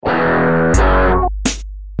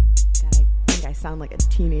sound like a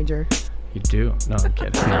teenager. You do? No, I'm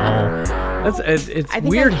kidding. No. It's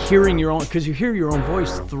weird hearing your own, because you hear your own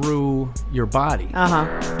voice through your body.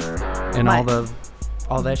 And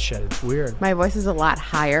all that shit. It's weird. My voice is a lot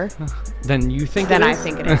higher than you think than it I is?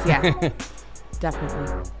 think it is, yeah.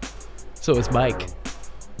 Definitely. So it's Mike.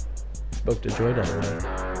 Spoke to Joy the other day.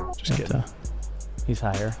 Just kidding. He's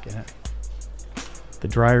higher. Get it. The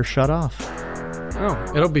dryer shut off.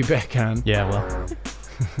 Oh, it'll be back on. Yeah, well.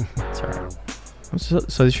 It's all right. So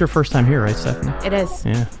this is your first time here, right, Stephanie? It is.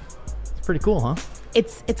 Yeah. It's pretty cool, huh?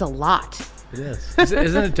 It's a lot. It is.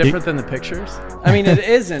 Isn't it different than the pictures? I mean, it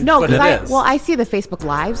isn't, no, but it is. Well, I see the Facebook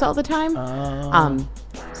Lives all the time.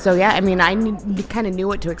 So, yeah, I mean, I kind of knew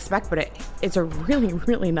what to expect, but it's a really,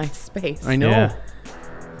 really nice space. I know. Yeah.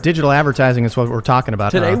 Digital advertising is what we're talking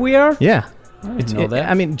about. Today we are? Yeah. I didn't know that.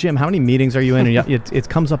 I mean, Jim, how many meetings are you in? It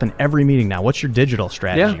comes up in every meeting now. What's your digital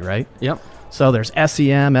strategy, right? Yep. So there's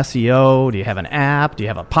SEM, SEO. Do you have an app? Do you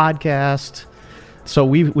have a podcast? So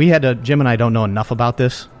we had to, Jim and I don't know enough about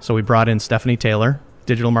this, so we brought in Stephanie Taylor,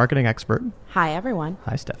 digital marketing expert. Hi, everyone.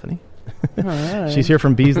 Hi, Stephanie. All right. She's here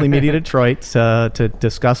from Beasley Media Detroit to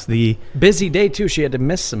discuss the... Busy day, too. She had to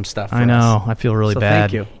miss some stuff for I know. us. I feel really So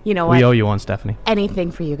bad. thank you. You know what? We owe you one, Stephanie.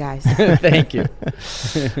 Anything for you guys. Thank you.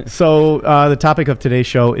 So the topic of today's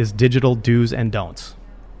show is digital do's and don'ts.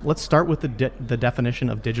 Let's start with the definition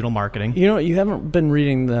of digital marketing. You know, you haven't been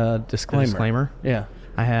reading the disclaimer. The disclaimer? Yeah.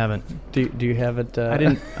 I haven't. Do you have it? I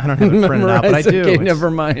don't have it printed out, but I do. Okay,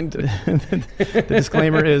 never mind. The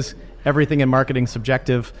disclaimer is everything in marketing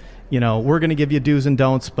subjective. You know, we're going to give you do's and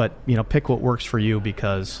don'ts, but, you know, pick what works for you,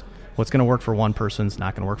 because what's going to work for one person's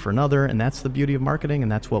not going to work for another, and that's the beauty of marketing,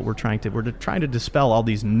 and that's what we're trying to dispel all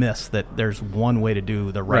these myths that there's one way to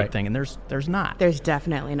do the right thing, and there's not. There's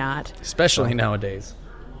definitely not. Especially nowadays.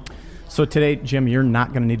 So today, Jim, you're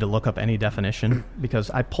not going to need to look up any definition, because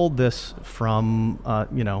I pulled this from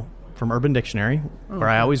from Urban Dictionary, where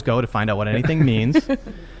I always go to find out what anything means.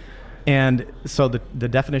 And so the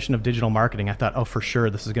definition of digital marketing, I thought, oh, for sure,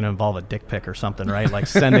 this is going to involve a dick pic or something, right? Like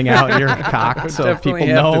sending out your cock so people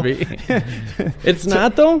know. It's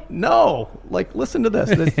not, though? No. Like, listen to this.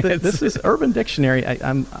 This is Urban Dictionary.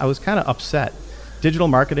 I was kind of upset. Digital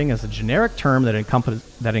marketing is a generic term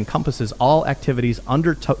that encompasses all activities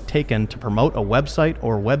undertaken to promote a website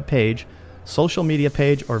or web page, social media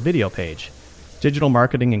page, or video page. Digital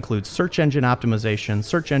marketing includes search engine optimization,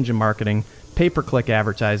 search engine marketing, pay-per-click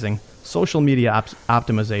advertising, social media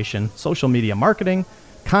optimization, social media marketing,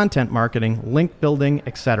 content marketing, link building,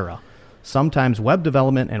 etc. Sometimes web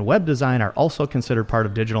development and web design are also considered part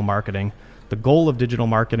of digital marketing. The goal of digital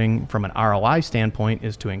marketing from an ROI standpoint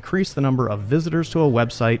is to increase the number of visitors to a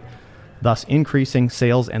website, thus increasing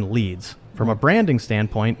sales and leads. From a branding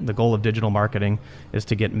standpoint, the goal of digital marketing is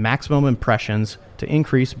to get maximum impressions to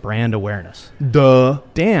increase brand awareness. Duh.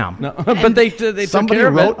 Damn. No, but they somebody took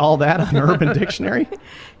care wrote of it. all that on Urban Dictionary?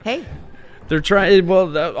 Hey. They're trying.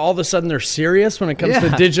 Well, all of a sudden they're serious when it comes to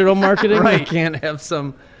digital marketing. Right. They can't have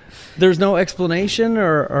some. There's no explanation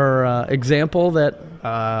or example that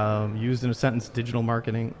used in a sentence. Digital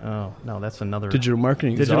marketing. Oh no, that's another. Digital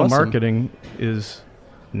marketing. Digital is awesome. marketing is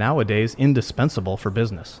nowadays indispensable for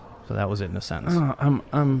business. So that was it in a sentence. Oh,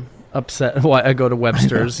 I'm upset. Well, I go to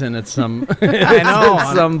Webster's and it's some. I know.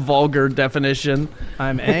 It's some vulgar definition.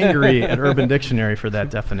 I'm angry at Urban Dictionary for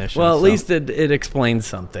that definition. Well, at least it explains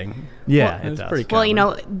something. Yeah, well, it does. Pretty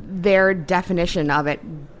Well, common. their definition of it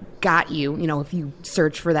got you, if you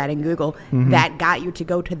search for that in Google, that got you to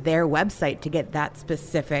go to their website to get that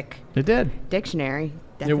specific It did. dictionary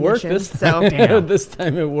It worked definition. this time. So, This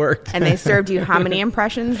time it worked. and they served you how many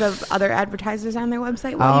impressions of other advertisers on their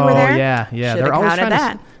website while you were there? Yeah. Should've They're always counted trying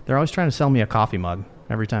that. they're always trying to sell me a coffee mug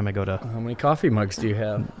every time I go to. How many coffee mugs do you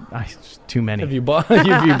have? Too many. Have you bought?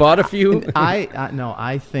 Have you bought a few?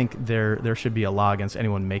 I think there should be a law against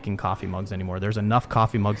anyone making coffee mugs anymore. There's enough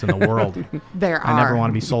coffee mugs in the world. There are. I never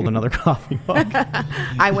want to be sold another coffee mug.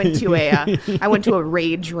 I went to a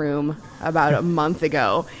Rage Room about a month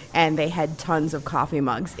ago, and they had tons of coffee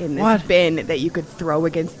mugs in this bin that you could throw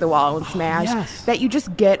against the wall and smash. Yes. That you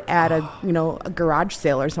just get at a garage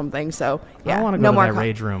sale or something. So yeah, I want to no go more to that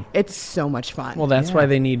Rage Room. It's so much fun. Well, that's why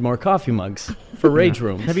they need more coffee mugs for Rage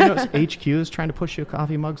Rooms. Have you noticed HQ is trying to push you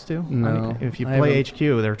coffee mugs too? No, I mean, if you I play haven't.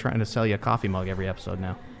 HQ, they're trying to sell you a coffee mug every episode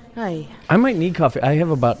now. Aye. I might need coffee. I have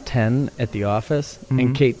about 10 at the office.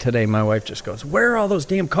 And Kate today, my wife, just goes, "Where are all those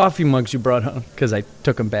damn coffee mugs you brought home?" Because I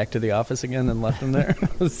took them back to the office again and left them there.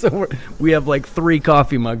 So we have like 3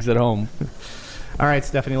 coffee mugs at home. All right,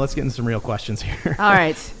 Stephanie, let's get into some real questions here. All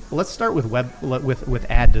right. Let's start with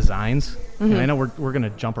with ad designs. And I know we're going to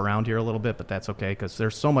jump around here a little bit, but that's okay because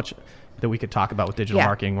there's so much that we could talk about with digital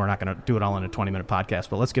marketing. We're not going to do it all in a 20-minute podcast,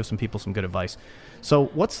 but let's give some people some good advice. So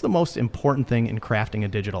what's the most important thing in crafting a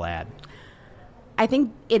digital ad? I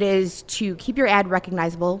think it is to keep your ad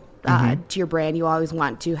recognizable to your brand. You always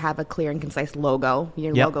want to have a clear and concise logo.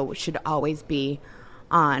 Your logo should always be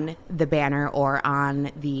on the banner or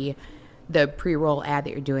on the pre-roll ad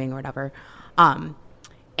that you're doing or whatever.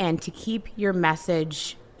 And to keep your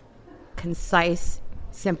message concise,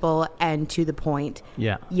 simple, and to the point,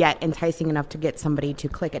 yet enticing enough to get somebody to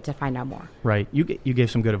click it to find out more. Right. You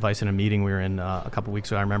gave some good advice in a meeting we were in a couple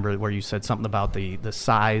weeks ago. I remember where you said something about the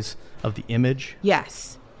size of the image.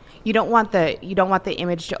 Yes. You don't want the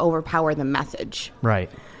image to overpower the message.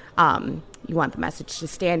 Right. You want the message to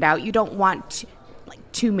stand out. You don't want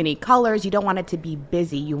too many colors. You don't want it to be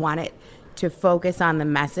busy. You want it to focus on the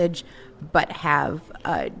message, but have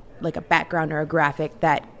a background or a graphic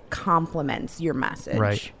that complements your message.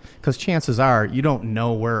 Right. Because chances are you don't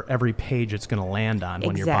know where every page it's going to land on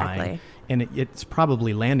when you're buying. And it's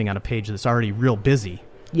probably landing on a page that's already real busy.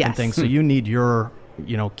 Yes. And things. So you need your,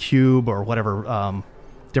 cube or whatever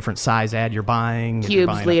different size ad you're buying.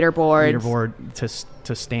 Cubes, leaderboard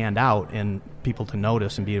to stand out and people to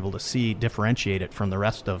notice and be able to see, differentiate it from the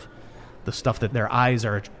rest of the stuff that their eyes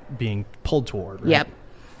are being pulled toward. Right? Yep.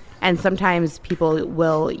 And sometimes people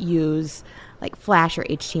will use Flash or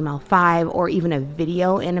HTML5 or even a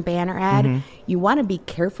video in a banner ad. You want to be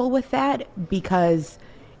careful with that because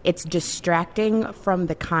it's distracting from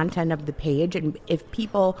the content of the page. And if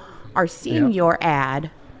people are seeing your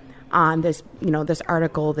ad on this, this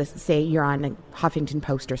article, say you're on a Huffington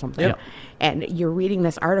Post or something, and you're reading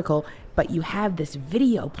this article, but you have this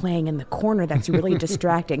video playing in the corner that's really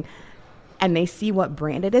distracting, and they see what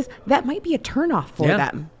brand it is, that might be a turnoff for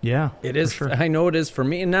them. Yeah, it is. For sure. I know it is for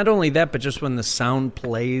me. And not only that, but just when the sound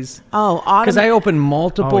plays. Oh, because I open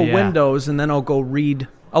multiple windows and then I'll go read.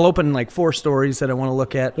 I'll open 4 stories that I want to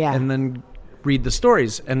look at and then read the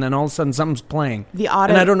stories. And then all of a sudden something's playing. And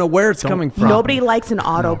I don't know where it's coming from. Nobody likes an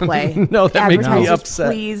autoplay. No, that makes me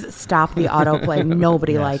upset. Please stop the autoplay.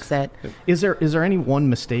 Nobody likes it. Is there any one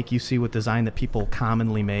mistake you see with design that people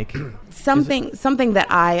commonly make? Something that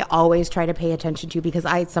I always try to pay attention to because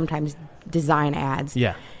I sometimes design ads.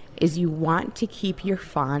 Yeah. Is you want to keep your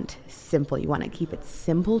font simple. You want to keep it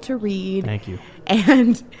simple to read. Thank you.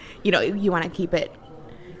 And you want to keep it,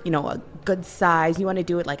 a good size. You want to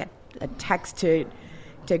do it like a text to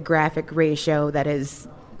graphic ratio that is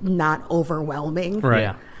not overwhelming. Right.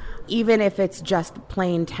 Yeah. Even if it's just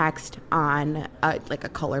plain text on a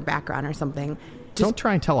color background or something. Don't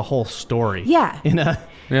try and tell a whole story. Yeah. In a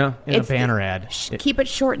banner ad. Keep it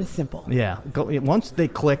short and simple. Yeah. Once they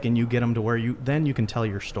click and you get them to where you can tell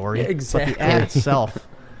your story. Yeah, exactly. But the ad itself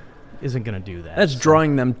isn't going to do that. That's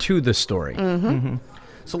drawing them to the story.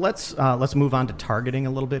 So let's move on to targeting a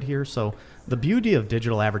little bit here. So the beauty of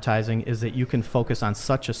digital advertising is that you can focus on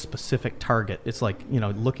such a specific target. It's like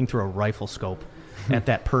looking through a rifle scope at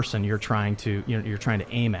that person you're trying to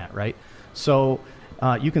aim at, right? So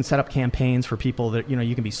you can set up campaigns for people that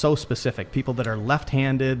you can be so specific. People that are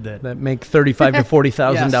left-handed that make $35,000 to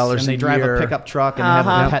 $40,000 and a year. they drive a pickup truck and they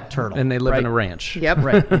have a pet turtle, and they live in a ranch. Yep.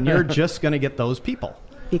 Right, and you're just going to get those people.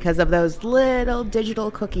 Because of those little digital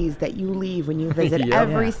cookies that you leave when you visit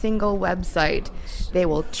every single website. They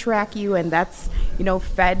will track you, and that's,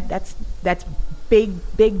 fed, that's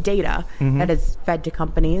big data that is fed to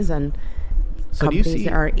companies, and so companies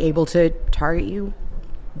are able to target you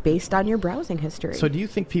based on your browsing history. So do you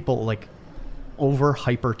think people over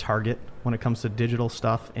hyper target when it comes to digital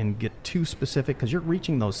stuff and get too specific? Because you're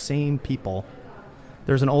reaching those same people.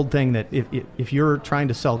 There's an old thing that if you're trying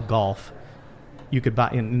to sell golf, you could buy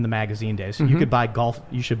in the magazine days. You could buy golf.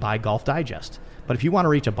 You should buy Golf Digest. But if you want to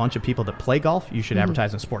reach a bunch of people that play golf, you should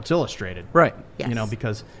advertise in Sports Illustrated. Right. Yes.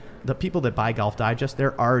 Because the people that buy Golf Digest,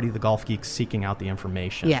 they're already the golf geeks seeking out the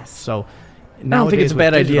information. Yes. So I don't think it's a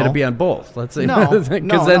bad idea to be on both. Let's say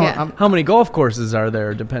because how many golf courses are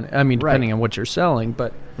there? Depending on what you're selling.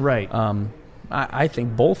 But I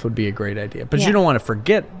think both would be a great idea. But you don't want to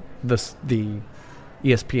forget the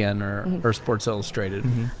ESPN or Sports Illustrated.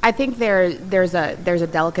 I think there's a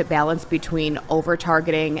delicate balance between over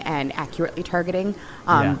targeting and accurately targeting.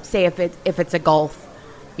 Say if it's a golf,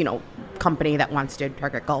 company that wants to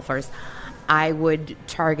target golfers, I would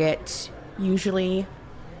target usually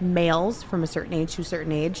males from a certain age to a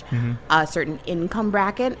certain age, a certain income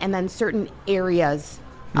bracket, and then certain areas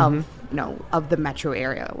of the metro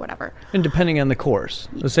area or whatever. And depending on the course,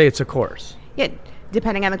 let's say it's a course. Yeah.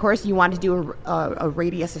 Depending on the course, you want to do a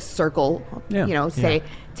radius, a circle, say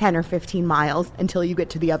 10 or 15 miles until you get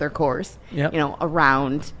to the other course,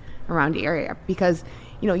 around around your area, because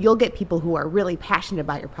you'll get people who are really passionate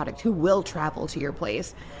about your product who will travel to your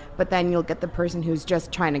place, but then you'll get the person who's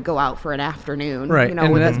just trying to go out for an afternoon, right?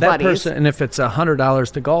 And with his buddies. Person, and if it's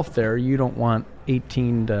 $100 to golf there, you don't want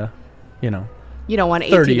 18 to, you don't want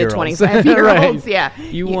 18 to 25-year-olds. Right. Yeah.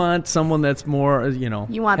 You want someone that's more,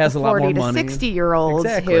 you want has the a lot 40 more to money. 60-year-olds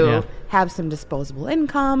Exactly, who have some disposable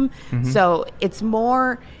income. So it's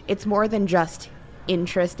more than just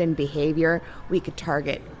interest and behavior. We could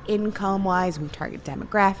target income-wise, we target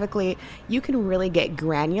demographically. You can really get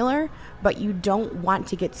granular, but you don't want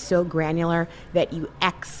to get so granular that you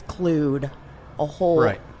exclude a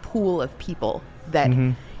whole pool of people that,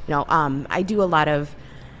 I do a lot of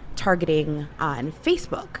targeting on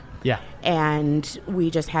Facebook. Yeah. And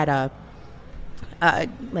we just had a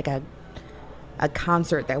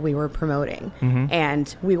concert that we were promoting,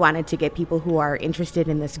 and we wanted to get people who are interested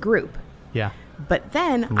in this group. Yeah. But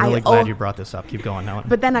then I'm really glad you brought this up. Keep going now.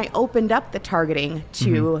 But then I opened up the targeting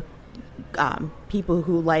to people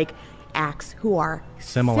who like acts who are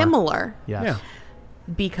similar. Yes. Yeah.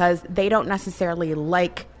 Because they don't necessarily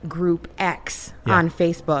like Group X on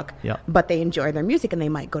Facebook, but they enjoy their music and they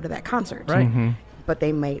might go to that concert. Right. But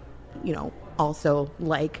they might, also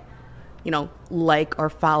like or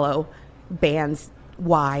follow bands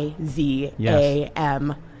Y, Z, A,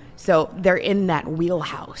 M. So they're in that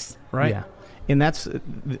wheelhouse. Right. Yeah. And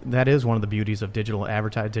that is one of the beauties of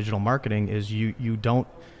digital marketing is you don't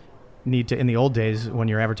need to, in the old days when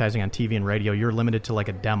you're advertising on TV and radio, you're limited to like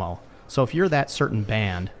a demo. So if you're that certain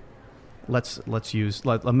band, let's use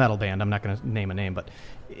a metal band. I'm not going to name a name,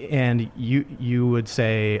 and you would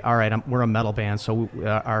say, all right, we're a metal band, so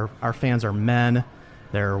our fans are men,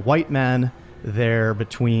 they're white men, they're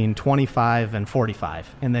between 25 and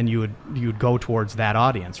 45, and then you would go towards that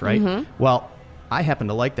audience, right? Well, I happen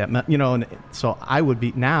to like that, and so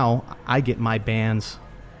I get my bands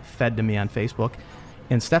fed to me on Facebook.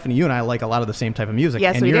 And Stephanie, you and I like a lot of the same type of music.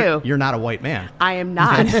 Yes, and we do. You're not a white man. I am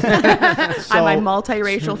not. I'm a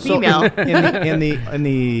multiracial female. In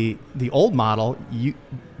the old model,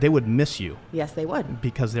 they would miss you. Yes, they would.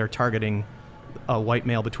 Because they're targeting a white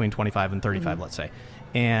male between 25 and 35, let's say.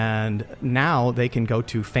 And now they can go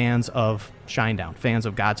to fans of Shinedown, fans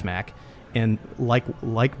of Godsmack, and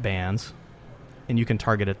like bands, and you can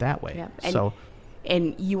target it that way. Yep.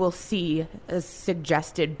 And you will see a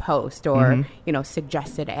suggested post or,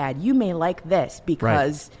 suggested ad. You may like this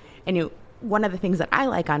because, one of the things that I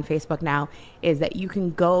like on Facebook now is that you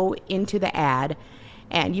can go into the ad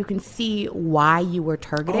and you can see why you were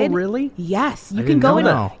targeted. Oh, really? Yes. You can go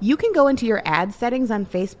into your ad settings on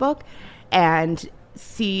Facebook and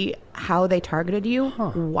see how they targeted you,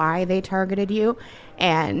 why they targeted you,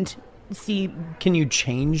 and see. Can you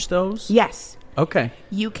change those? Yes. Okay.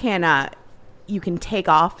 You can take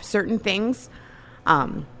off certain things.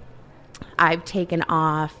 I've taken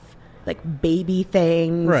off like baby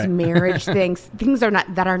things, marriage things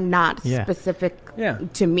that are not specific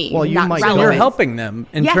to me. Well, you're helping them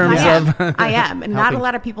in terms of. I am, and not a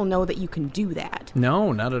lot of people know that you can do that.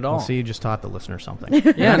 No, not at all. Well, see, you just taught the listener something.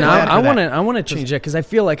 Yeah, no, I want to change that because I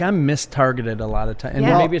feel like I'm mistargeted a lot of times, and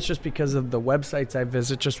maybe it's just because of the websites I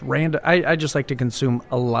visit. Just random. I just like to consume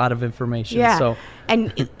a lot of information. Yeah. So,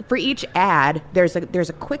 and for each ad, there's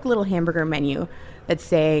a quick little hamburger menu that's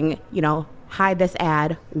saying, hide this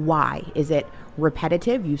ad. Why? Is it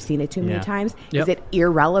repetitive? You've seen it too many times. Yep. Is it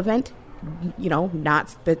irrelevant?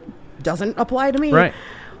 That doesn't apply to me. Right.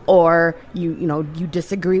 Or you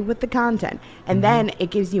disagree with the content, and then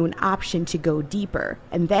it gives you an option to go deeper,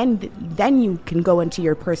 and then you can go into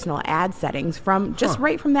your personal ad settings from just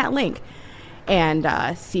right from that link, and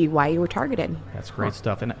see why you were targeted. That's great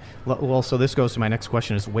stuff. And so this goes to my next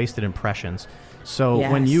question: is wasted impressions. So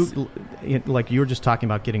when you were just talking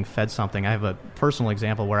about getting fed something, I have a personal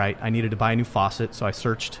example where I needed to buy a new faucet, so I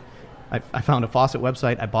searched. I found a faucet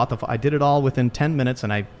website. I bought I did it all within 10 minutes,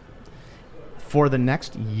 and for the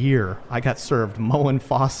next year, I got served Moen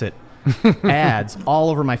Faucet ads all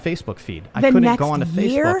over my Facebook feed. I couldn't go onto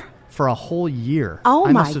Facebook for a whole year. Oh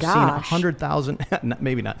I my must have seen 100,000,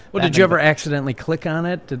 maybe not. Well, did you ever accidentally click on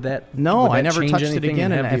it? Did that? No, I never change touched it anything?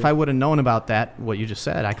 again. And if I would have known about that, what you just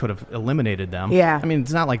said, I could have eliminated them. Yeah. I mean,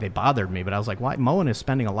 it's not like they bothered me, but I was like, why? Moen is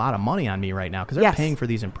spending a lot of money on me right now because they're paying for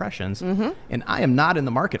these impressions, and I am not in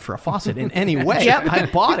the market for a faucet in any way. I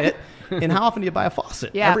bought it, and how often do you buy a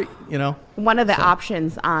faucet? Yeah. One of the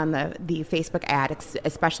options on the Facebook ad,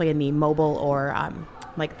 especially in the mobile or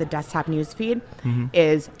like the desktop news feed,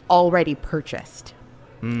 is already purchased.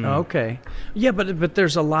 Okay. Yeah, but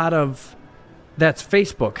there's a lot of that's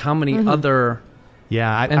Facebook. How many other Yeah,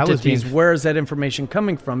 I was entities. being Where is that information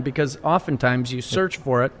coming from? Because oftentimes you search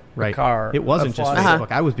for it, right. a car. It wasn't a just faucet.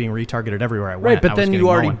 Facebook. I was being retargeted everywhere I went. Right, but I was then getting you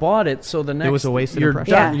already Moen. bought it, so the next was a wasted you're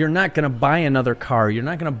impression. done. Yeah. You're not going to buy another car. You're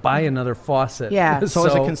not going to buy another faucet. Yeah. So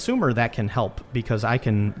as a consumer, that can help because I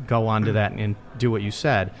can go onto that and do what you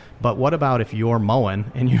said. But what about if you're Moen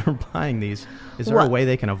and you're buying these? Is there a way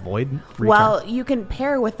they can avoid return? Well, you can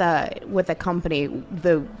pair with a company,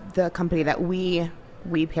 the company that we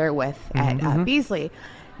pair with at Beasley.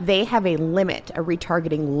 They have a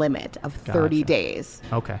retargeting limit of 30 Gotcha. days.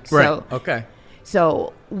 Okay. So, right. Okay.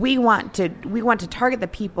 So we want to target the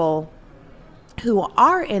people who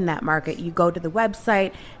are in that market. You go to the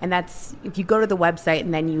website, and if you go to the website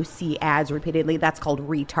and then you see ads repeatedly, that's called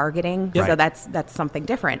retargeting. Yep. So that's something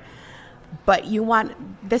different. But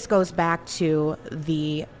this goes back to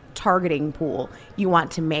the targeting pool. You want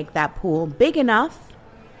to make that pool big enough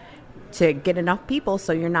to get enough people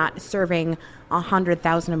so you're not serving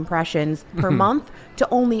 100,000 impressions per month to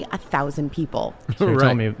only 1,000 people. So you're Right.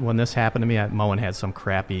 telling me when this happened to me, Moen had some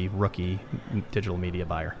crappy rookie digital media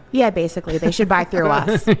buyer. Yeah, basically, they should buy through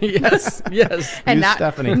us Yes. Yes. and Use not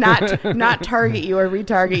Stephanie. not target you or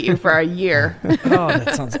retarget you for a year. Oh,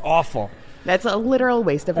 that sounds awful. That's a literal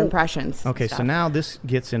waste of impressions. Okay, so stuff. now this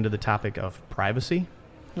gets into the topic of privacy.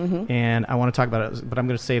 Mm-hmm. And I want to talk about it, but I'm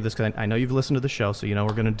going to save this because I know you've listened to the show, so you know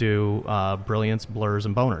we're going to do brilliance, blurs,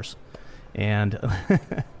 and boners. And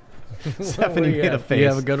Stephanie made a face. You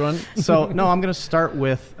have a good one? So, no, I'm going to start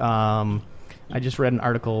with, I just read an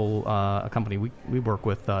article, a company we work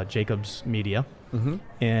with, Jacobs Media. Mm-hmm.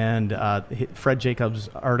 And Fred Jacobs'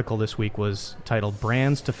 article this week was titled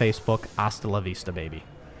Brands to Facebook, Hasta la Vista, Baby.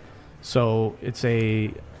 So it's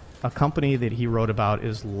a company that he wrote about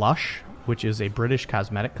is Lush, which is a British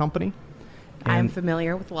cosmetic company. I'm And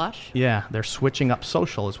familiar with Lush. yeah, they're switching up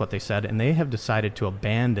social is what they said, and they have decided to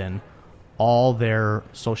abandon all their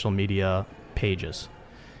social media pages.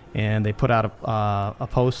 And they put out a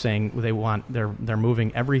post saying they're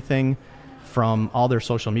moving everything from all their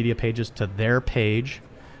social media pages to their page.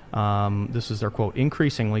 This is their quote: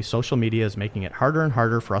 "Increasingly, social media is making it harder and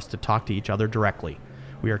harder for us to talk to each other directly.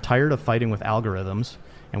 We are tired of fighting with algorithms,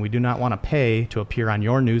 and we do not want to pay to appear on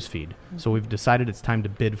your newsfeed. So we've decided it's time to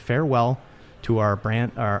bid farewell to our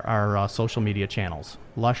brand, our social media channels.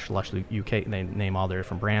 Lush UK, they name all their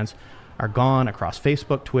different brands, are gone across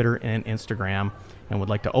Facebook, Twitter, and Instagram, and would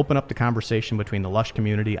like to open up the conversation between the Lush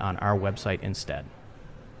community on our website instead."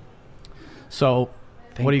 So,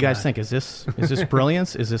 Thank what do you guys God. think? Is this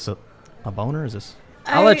brilliance? Is this a boner? Is this?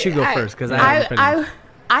 I'll let you go first because I have an opinion.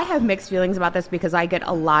 I have mixed feelings about this because I get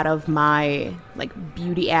a lot of my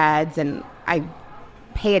beauty ads, and I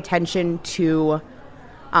pay attention to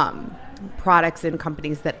products and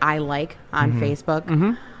companies that I like on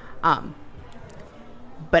Facebook.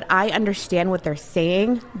 But I understand what they're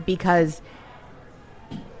saying because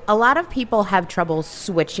a lot of people have trouble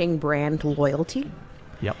switching brand loyalty.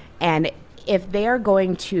 Yep. And if they are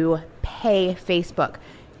going to pay Facebook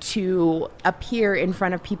to appear in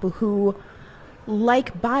front of people who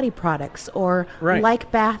like body products or Right. like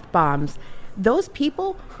bath bombs, those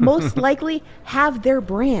people most likely have their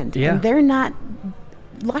brand. Yeah. And they're not...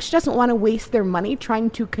 Lush doesn't want to waste their money trying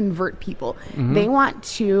to convert people. They want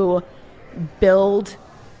to build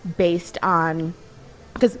based on...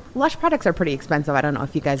 Because Lush products are pretty expensive. I don't know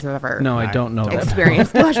if you guys have ever No, I don't know that.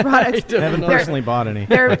 experienced Lush products. I haven't They're- personally bought any.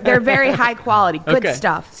 They're very high quality, good Okay.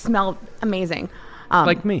 stuff, smell amazing.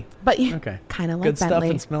 Like me. But Okay. kind of like Good stuff Bentley.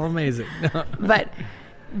 and smell amazing. But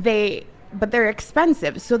they're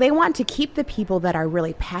expensive, so they want to keep the people that are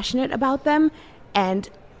really passionate about them. And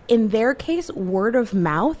in their case, word of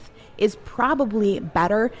mouth is probably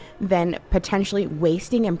better than potentially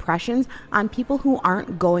wasting impressions on people who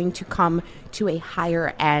aren't going to come to a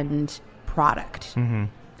higher end product.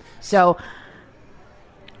 So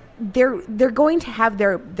they're going to have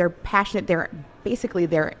their passionate, they're basically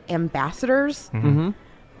their ambassadors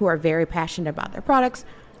who are very passionate about their products,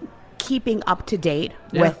 keeping up to date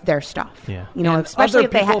Yeah. with their stuff. Yeah. You know, And especially other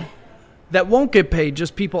if they people have. that won't get paid,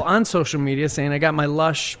 just people on social media saying, I got my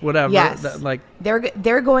Lush, whatever. Yes, Like,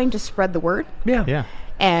 they're going to spread the word, yeah. Yeah.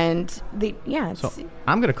 and it's So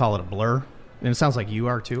I'm going to call it a blur, and it sounds like you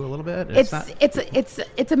are too a little bit.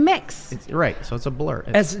 it's a mix. It's right. So it's a blur.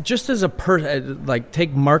 It's, As a person, like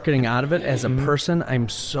take marketing out of it. As a person, I'm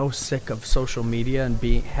so sick of social media and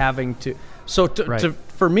having to. So Right.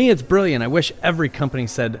 for me, it's brilliant. I wish every company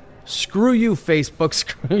said, "Screw you, Facebook.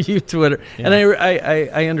 Screw you, Twitter." Yeah. And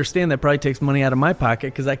I understand that probably takes money out of my pocket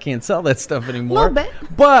because I can't sell that stuff anymore. Little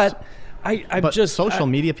bit. But social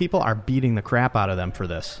media people are beating the crap out of them for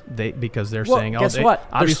this. Because they're Well, saying, guess they, what?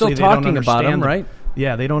 They're obviously still they don't talking about understand them, right?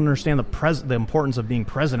 Yeah, they don't understand the importance of being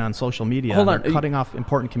present on social media. Hold on. They're cutting off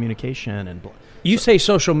important communication and. You say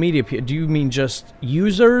social media. Do you mean just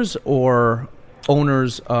users or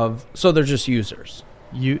owners of? So they're just users.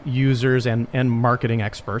 Users and marketing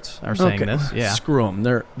experts are saying this. Yeah, Screw them.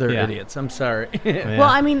 They're Yeah. idiots. I'm sorry. Yeah. Well,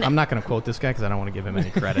 I mean- I'm not going to quote this guy because I don't want to give him any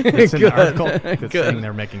credit. It's in the article. It's saying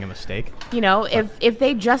they're making a mistake. You know, if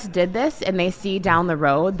they just did this and they see down the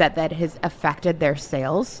road that has affected their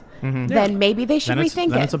sales, then maybe they should Then it's- rethink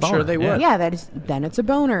then it. it's a boner. Sure they would. Yeah, then it's a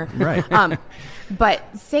boner. Right. But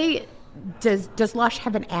does Lush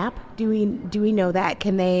have an app? Do we know that?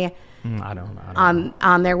 Can they I don't know.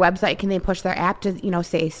 on their website, can they push their app to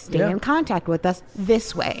say stay Yeah. in contact with us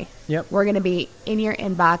this way? Yep. We're going to be in your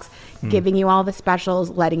inbox, giving you all the specials,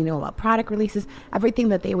 letting you know about product releases, everything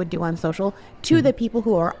that they would do on social to the people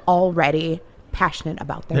who are already passionate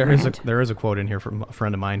about their brand. There is a quote in here from a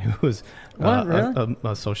friend of mine who is What, really?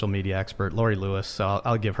 a social media expert, Lori Lewis. So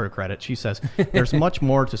I'll give her credit. She says there's much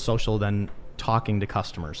more to social than talking to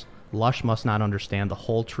customers. Lush must not understand the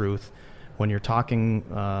whole truth. When you're talking,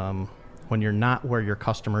 when you're not where your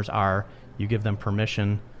customers are, you give them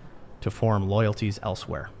permission to form loyalties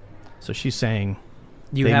elsewhere. So she's saying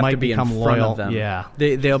You they have might to be in become front loyal. of them. Yeah,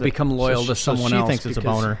 They'll become loyal to someone she else. thinks it's a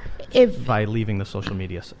because- boner If by leaving the social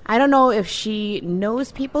media. I don't know if she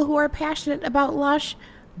knows people who are passionate about Lush,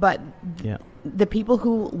 but Yeah. the people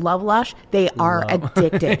who love Lush, they are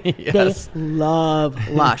addicted. Yes. They love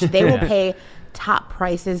Lush. They will pay top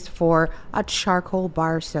prices for a charcoal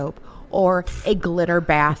bar soap or a glitter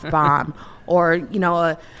bath bomb or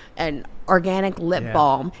an organic lip Yeah.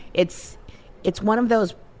 balm. It's one of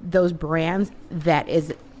those brands that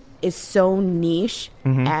is so niche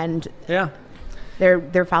and Yeah.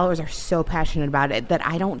 their followers are so passionate about it that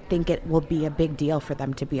I don't think it will be a big deal for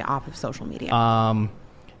them to be off of social media.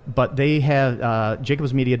 But they have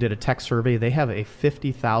Jacobs Media did a tech survey. They have a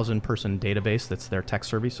 50,000 person database that's their tech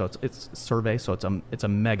survey. So it's survey. So it's a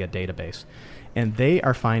mega database, and they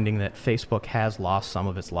are finding that Facebook has lost some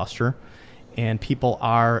of its luster, and people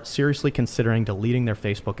are seriously considering deleting their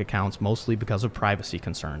Facebook accounts, mostly because of privacy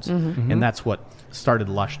concerns, and that's what started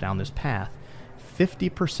Lush down this path.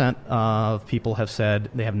 50% of people have said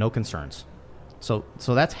they have no concerns. So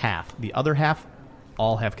that's half. The other half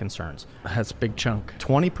all have concerns. That's a big chunk.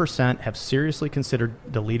 20% have seriously considered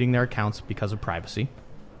deleting their accounts because of privacy.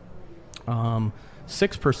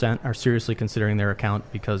 6% are seriously considering their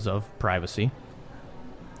account because of privacy.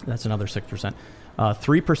 That's another 6%.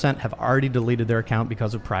 3% have already deleted their account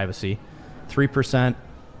because of privacy. 3%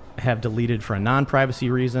 have deleted for a non-privacy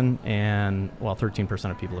reason, and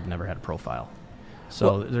 13% of people have never had a profile.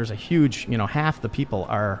 So there's a huge, half the people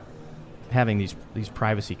are having these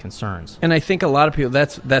privacy concerns. And I think a lot of people,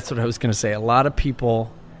 that's what I was going to say. A lot of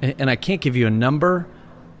people, and I can't give you a number,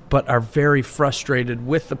 but are very frustrated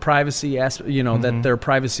with the privacy aspect, that their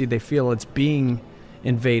privacy, they feel it's being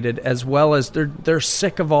invaded, as well as they're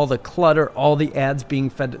sick of all the clutter, all the ads being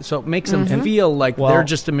fed. So it makes them feel like they're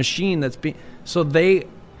just a machine that's being, so they,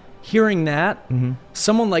 hearing that,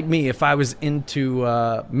 someone like me, if I was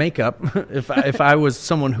into makeup, if I was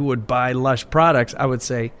someone who would buy Lush products, I would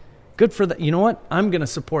say, good for that. You know what? I'm going to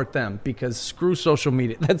support them because screw social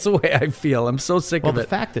media. That's the way I feel. I'm so sick of it. Well, the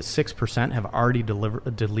fact that 6% have already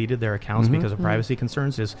deleted their accounts because of privacy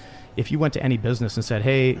concerns is, if you went to any business and said,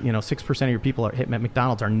 hey, 6% of your people at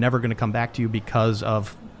McDonald's are never going to come back to you because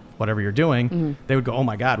of whatever you're doing, they would go, oh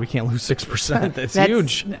my God, we can't lose 6%. That's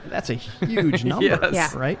huge. That's a huge number,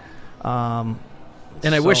 Yes. right?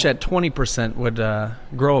 And I wish that 20% would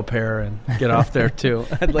grow a pair and get off there too.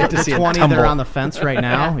 I'd like to see it 20 tumble. that are on the fence right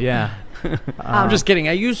now. Yeah. I'm just kidding.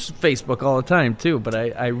 I use Facebook all the time too, but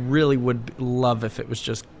I really would love if it was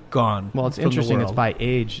just gone. Well, it's from the interesting. It's world. by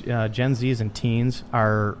age. Gen Zs and teens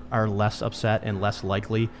are less upset and less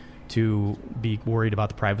likely to be worried about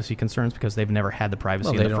the privacy concerns because they've never had the privacy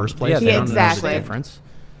Well, in they the don't- first place. yeah, They they don't don't know Exactly. the difference.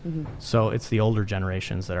 So it's the older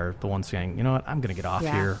generations that are the ones saying, you know what, I'm going to get off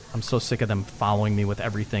Yeah. here. I'm so sick of them following me with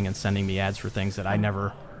everything and sending me ads for things that I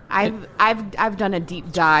never. I've done a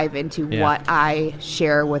deep dive into Yeah. what I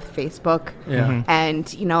share with Facebook. Yeah.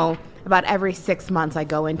 And about every 6 months I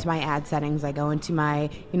go into my ad settings, I go into my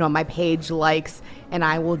my page likes, and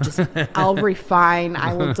I will just I'll refine,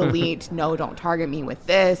 I will delete, no, don't target me with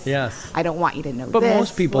this. Yes. I don't want you to know But this.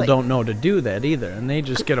 most people Like, don't know to do that either, and they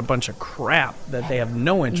just get a bunch of crap that they have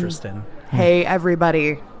no interest in. Hey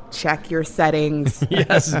everybody, check your settings.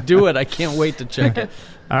 Yes, do it. I can't wait to check it.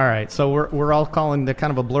 All right, so we're all calling the kind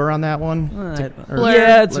of a blur on that one. Blur.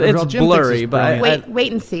 Yeah, it's Jim thinks blurry, it's but brilliant.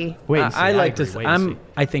 Wait and see. Wait and see. I like agree. to. Wait and see.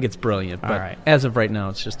 I think it's brilliant, but All right. as of right now,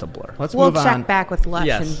 it's just a blur. Let's We'll move check on back with Lush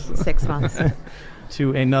Yes. in 6 months.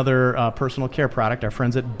 to another personal care product. Our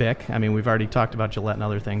friends at Bic. I mean, we've already talked about Gillette and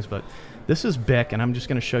other things, but this is Bic, and I'm just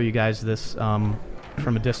going to show you guys this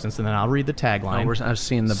from a distance, and then I'll read the tagline. I've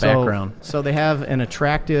seen the background. So they have an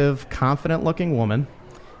attractive, confident-looking woman,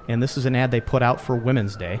 and this is an ad they put out for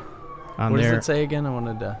Women's Day. What does it say again? I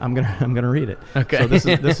wanted to. I'm gonna read it. Okay. So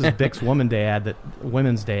this is Bic's Women's Day ad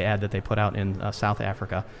that they put out in South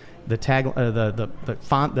Africa. The tag, the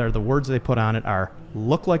font there, the words they put on it are: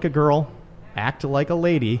 look like a girl, act like a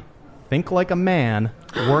lady, think like a man,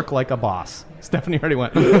 work like a boss. Stephanie already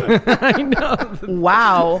went. I know.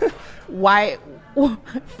 Wow. Why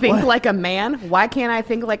think like a man? Why can't I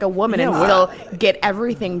think like a woman and still get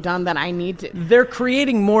everything done that I need to? They're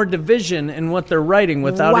creating more division in what they're writing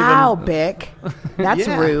without Wow, even. Bic. That's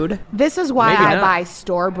Yeah. rude. This is why Maybe I not. buy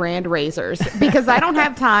store brand razors, because I don't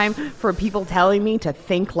have time for people telling me to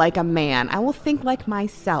think like a man. I will think like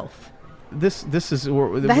myself. This is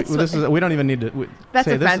That's this is we don't even need to That's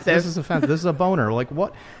say offensive. This is offensive. This is a boner. Like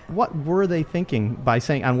what were they thinking by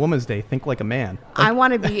saying on Women's Day think like a man? I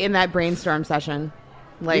want to be in that brainstorm session.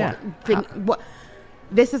 Like, Yeah.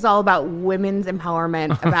 this is all about women's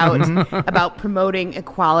empowerment, about promoting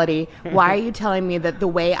equality. Why are you telling me that the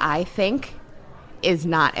way I think is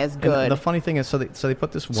not as And good? the funny thing is, so they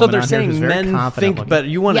put this woman So they're on here who's saying very men confident think looking. better.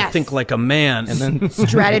 You want to Yes. think like a man, And then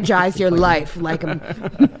Strategize your life like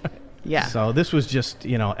a. Yeah. so this was just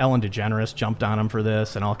Ellen DeGeneres jumped on him for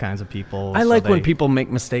this and all kinds of people. I So like when they- people make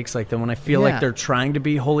mistakes like that. When I feel Yeah. like they're trying to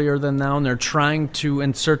be holier than thou, and they're trying to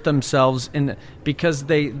insert themselves in because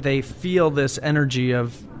they feel this energy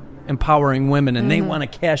of empowering women, and they want to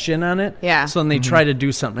cash in on it. Yeah. So then they try to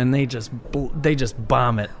do something, and they just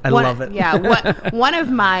bomb it. I love it. Yeah. One of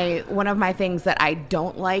my things that I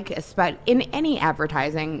don't like, especially in any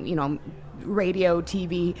advertising, radio,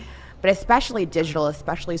 TV, but especially digital,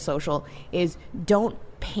 especially social, is don't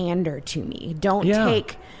pander to me. Don't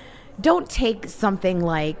take something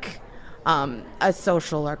like a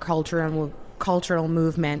social or cultural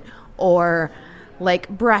movement, or like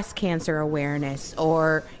breast cancer awareness,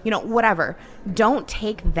 or whatever. Don't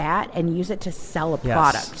take that and use it to sell a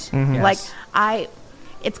product. Yes. Like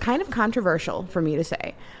it's kind of controversial for me to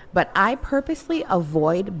say, but I purposely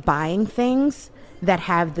avoid buying things that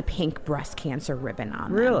have the pink breast cancer ribbon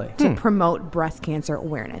on them Really? to promote breast cancer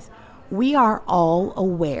awareness. We are all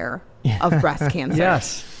aware of breast cancer.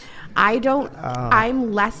 Yes.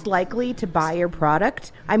 I'm less likely to buy your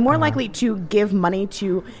product. I'm more likely to give money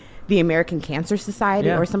to the American Cancer Society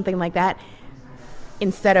Yeah. or something like that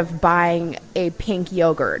instead of buying a pink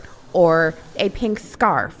yogurt or a pink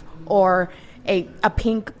scarf or a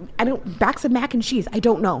pink bags of mac and cheese. I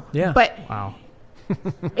don't know. Yeah. But Wow.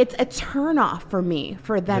 it's a turnoff for me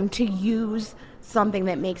for them to use something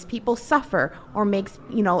that makes people suffer or makes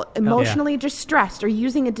emotionally distressed or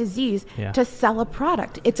using a disease Yeah. to sell a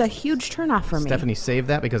product. It's a huge turnoff for me. Stephanie, save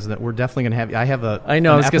that because we're definitely going to have. I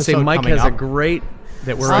know. I was going to say episode Mike coming has a up great.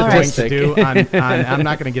 that we're All going right. to do on I'm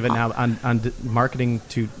not going to give it now on marketing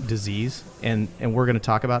to disease, and we're going to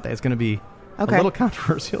talk about that. It's going to be Okay. a little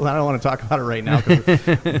controversial. I don't want to talk about it right now,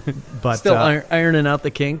 but Still ironing out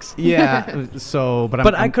the kinks. yeah. So,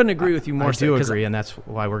 But I couldn't agree with you more I so, do 'cause agree, and that's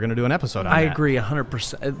why we're going to do an episode on I that. agree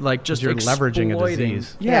 100%. Like just you're leveraging a exploiting-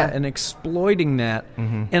 disease. Yeah, Yeah. and exploiting that.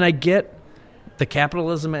 And I get the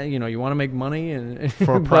capitalism. You want to make money and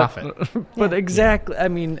For profit. But exactly. I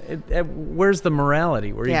mean, where's the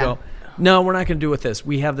morality? Where you Yeah. go, no, we're not going to do with this.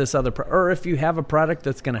 We have this other, or if you have a product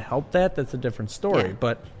that's going to help that's a different story. Yeah.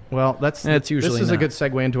 But Well, It's this usually is a not. good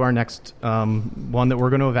segue into our next one that we're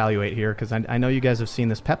going to evaluate here because I know you guys have seen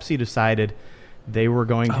this. Pepsi decided they were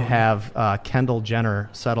going to have Kendall Jenner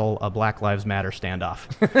settle a Black Lives Matter standoff.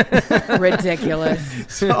 Ridiculous.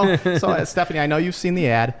 so Stephanie, I know you've seen the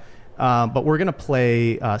ad, but we're going to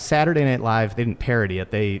play Saturday Night Live. They didn't parody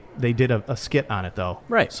it. They did a skit on it though.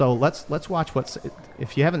 Right. So let's watch what's.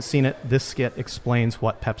 If you haven't seen it, this skit explains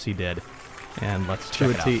what Pepsi did, and let's check To a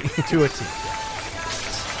it out. T. To a T.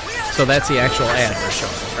 so that's the actual ad they're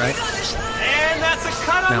showing, right? And that's a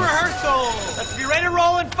cut on No. rehearsal. Let's be ready to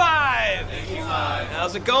roll in 5.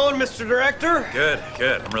 How's it going, Mr. Director? Good.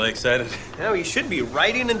 I'm really excited. No, you should be.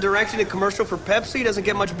 Writing and directing a commercial for Pepsi doesn't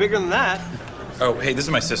get much bigger than that. Oh, hey, this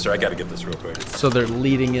is my sister. I gotta get this real quick. So they're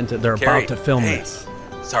leading into. They're Carrie, about to film hey. this.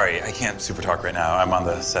 Sorry, I can't super talk right now. I'm on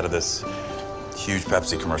the set of this huge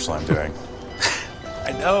Pepsi commercial I'm doing.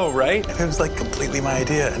 I know, right? It was like completely my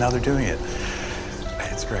idea, and now they're doing it.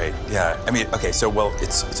 It's great. Yeah. I mean, okay, so, well,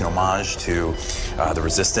 it's an homage to the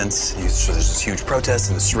resistance. So there's this huge protest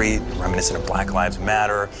in the street, reminiscent of Black Lives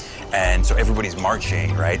Matter. And so everybody's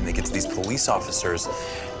marching, right? And they get to these police officers,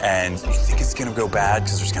 and you think it's gonna go bad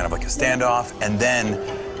because there's kind of like a standoff. And then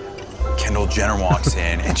Kendall Jenner walks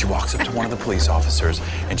in, and she walks up to one of the police officers,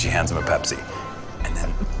 and she hands him a Pepsi. And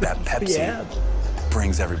then that Pepsi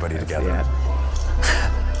brings everybody together.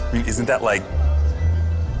 I mean, isn't that like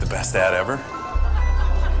the best ad ever?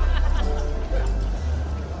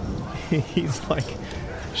 He's like,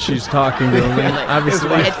 She's talking to him. And obviously,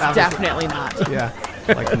 It's definitely not. yeah,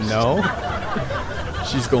 like no.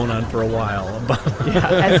 she's going on for a while.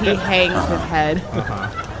 As he hangs his head.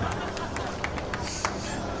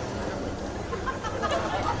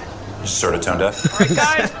 Just sort of tone deaf. All right,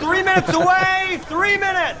 guys, 3 minutes away. 3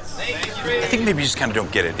 minutes. I think maybe you just kind of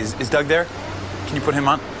don't get it. Is Doug there? Can you put him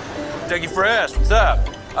on? Dougie Fresh, what's up?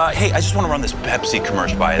 Hey, I just want to run this Pepsi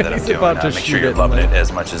commercial by you that I'm He's doing. about to Make sure shoot you're it in loving like it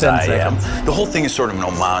as much as 10 I am. seconds. The whole thing is sort of an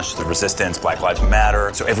homage to the resistance, Black Lives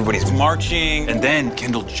Matter. So everybody's marching, and then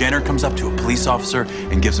Kendall Jenner comes up to a police officer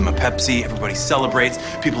and gives him a Pepsi. Everybody celebrates.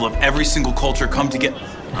 People of every single culture come together.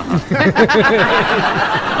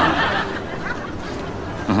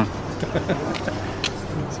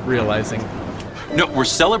 Realizing. No, we're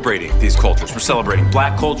celebrating these cultures. We're celebrating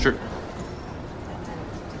Black culture.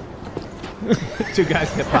 Two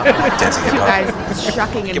guys hip hop. Dancing Two hip-hop. guys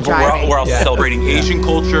shucking and Yeah, but jiving. we're also celebrating Asian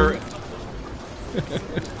culture.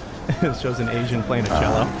 It shows an Asian playing a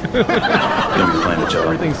cello. Gonna be playing the cello.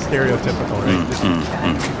 Everything's stereotypical,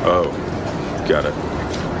 right? Oh, got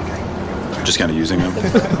it. Just kind of using them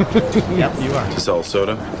Yep, you are. to sell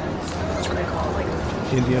soda.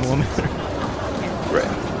 Indian woman. Right.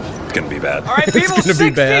 It's gonna be bad. All right, people, gonna be 60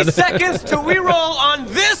 bad. seconds till we roll on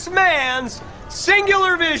this man's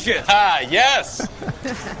singular vision. Ah, yes.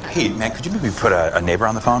 Hey, man, could you maybe put a neighbor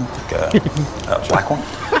on the phone? Like a black one?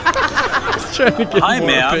 Trying to get Hi, more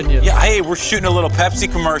ma'am. opinions. Yeah, hey, we're shooting a little Pepsi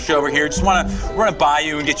commercial over here. We're gonna buy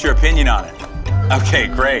you and get your opinion on it. Okay,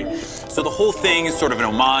 great. So the whole thing is sort of an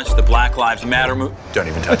homage to the Black Lives Matter movement. Don't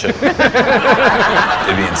even touch it. It'd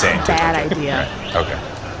be insane. to Bad touch it. idea.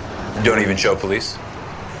 Okay. Don't even show police.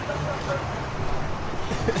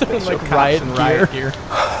 Like riot gear.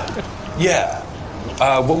 Yeah.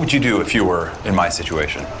 What would you do if you were in my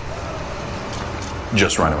situation?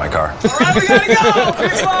 Just run in my car. All right, we gotta go.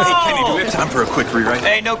 People. Kenny, do we have time for a quick rewrite?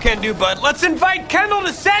 Hey, no can do, bud. Let's invite Kendall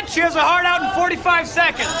to set. She has a heart out in 45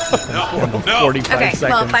 seconds. 45 Okay, seconds.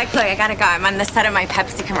 well, bye, Chloe. I gotta go. I'm on the set of my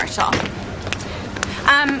Pepsi commercial.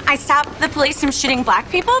 I stopped the police from shooting black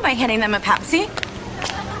people by handing them a Pepsi.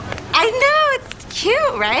 I know, it's cute,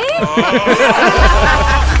 right?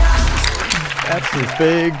 That's a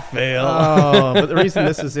big fail. Oh, but the reason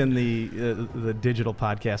this is in the digital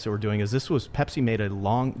podcast that we're doing is Pepsi made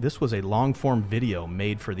this was a long form video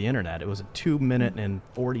made for the internet. It was a 2-minute and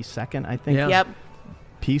 40-second, I think, Yeah. Yep.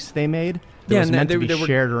 piece they made. That Yeah, was and meant they to be were-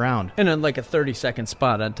 shared around. And then like a 30-second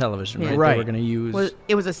spot on television, right? Right. They were going to use.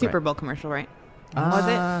 It was a Super Bowl commercial, right? Was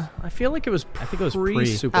it? I feel like it was I think it was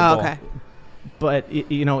pre-Super Oh, Bowl. okay. But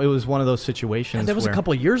it was one of those situations. And that was a where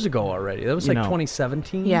couple of years ago already. That was You like know,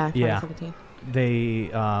 2017. Yeah, Yeah. 2017. They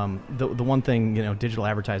the one thing digital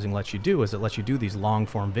advertising lets you do is it lets you do these long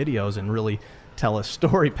form videos and really tell a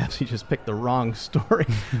story. Pepsi just picked the wrong story.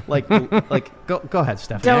 like go ahead,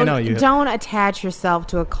 Stephanie. I know you. Don't attach yourself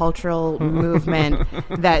to a cultural movement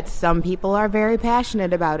that some people are very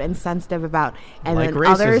passionate about and sensitive about, and Like then racism.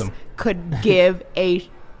 others could give a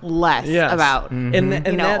less Yes. about. And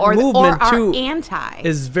that or movement are too anti.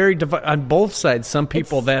 is very on both sides. Some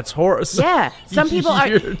people that's horse. Yeah, some people are.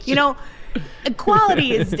 You're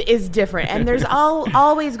Equality is different, and there's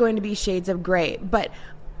always going to be shades of gray. But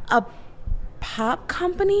a pop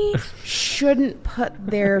company shouldn't put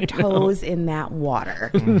their toes in that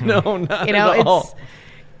water. No, not at all. It's.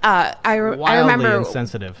 I Wildly remember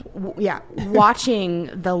insensitive. watching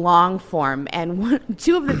the long form, and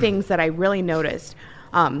two of the things that I really noticed.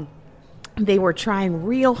 They were trying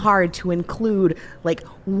real hard to include like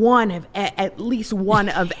at least one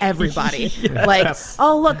of everybody. Like,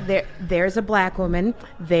 oh look, there's a black woman,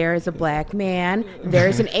 there's a black man,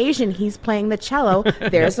 there's an Asian, he's playing the cello,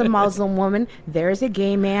 there's a Muslim woman, there's a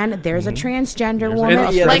gay man, there's a transgender woman.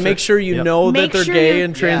 And, yeah, Like, make sure you know that make they're sur gay you-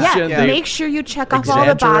 and transgender. Yeah, make sure you check off all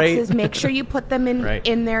the exaggerate. boxes. Make sure you put them in Right.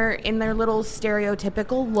 in their little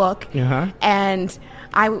stereotypical look. Uh-huh. And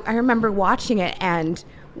I remember watching it, and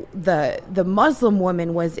the Muslim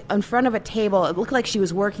woman was in front of a table. It looked like she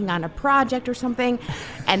was working on a project or something,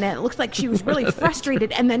 and then it looked like she was really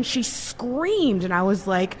frustrated. And then she screamed, and I was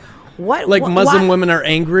like, what? Like Muslim why, women are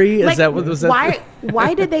angry? Is like, that what was that?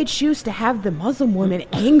 Why did they choose to have the Muslim women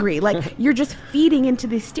angry? Like, you're just feeding into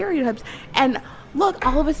these stereotypes. And look,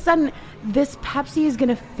 all of a sudden, this Pepsi is going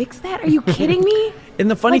to fix that? Are you kidding me? And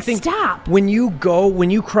the funny thing, stop. when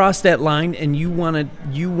you cross that line and you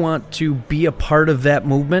want to be a part of that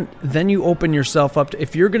movement, then you open yourself up to,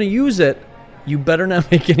 if you're going to use it, you better not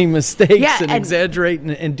make any mistakes and exaggerate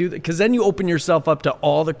and do that, because then you open yourself up to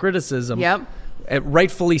all the criticism. Yep.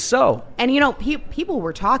 Rightfully so. And people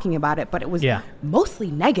were talking about it, but it was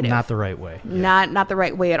mostly negative. Not the right way. Not the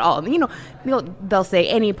right way at all. They'll say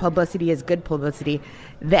any publicity is good publicity.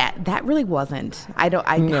 That really wasn't. I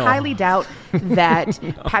highly doubt that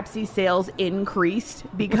Pepsi sales increased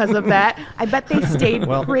because of that. I bet they stayed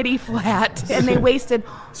pretty flat, and they wasted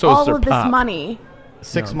all of this money.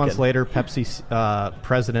 6 months later, Pepsi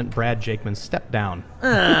president Brad Jakeman stepped down.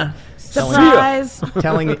 Surprise!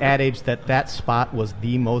 Telling the Ad Age that spot was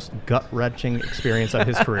the most gut-wrenching experience of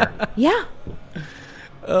his career. Yeah.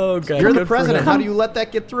 Oh, God. You're the president. How do you let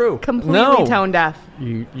that get through? Completely tone deaf.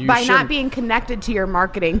 You by not being connected to your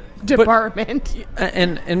marketing department.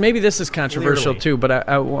 And maybe this is controversial, Literally. too, but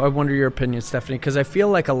I wonder your opinion, Stephanie, because I feel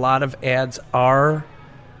like a lot of ads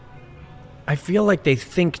I feel like they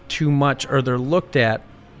think too much, or they're looked at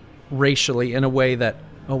racially in a way that,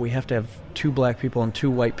 we have to have 2 black people and 2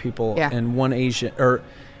 white people and 1 Asian,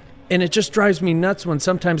 and it just drives me nuts when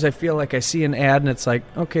sometimes I feel like I see an ad and it's like,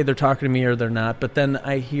 okay, they're talking to me or they're not, but then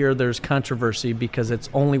I hear there's controversy because it's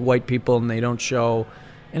only white people and they don't show,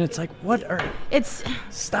 and it's like,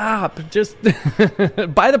 stop, just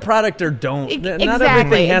buy the product or don't. Not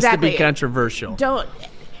everything has to be controversial.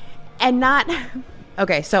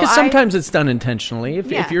 Okay, so because sometimes it's done intentionally.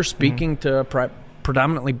 If you're speaking to a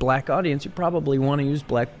predominantly black audience, you probably want to use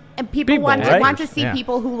black and people want to see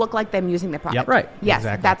people who look like them using the product. Yep. Right. Yes,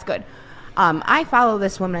 exactly. That's good. I follow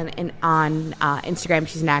this woman on Instagram.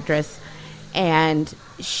 She's an actress, and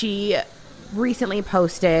she recently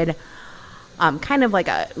posted kind of like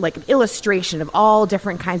an illustration of all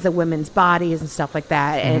different kinds of women's bodies and stuff like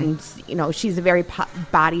that. Mm-hmm. And she's a very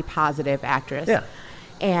body positive actress. Yeah.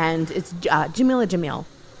 And it's Jamila Jamil.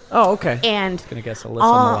 Oh, okay. And I was going to guess Alyssa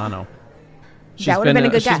Milano. That would have been a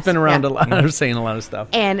good guess. She's been around a lot, saying a lot of stuff.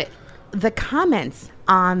 And the comments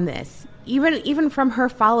on this, even from her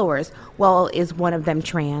followers, well, is one of them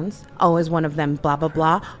trans? Oh, is one of them blah, blah,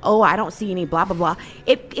 blah? Oh, I don't see any blah, blah, blah.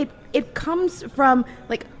 It comes from,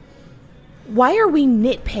 like, why are we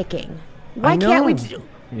nitpicking? Why can't we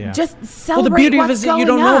just celebrate Well, the beauty of it what's is that you going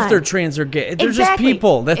don't know on? if they're trans or gay. They're Exactly. just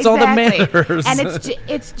people. That's all that matters. And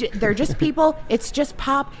they're just people. It's just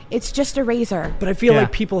pop. It's just a razor. But I feel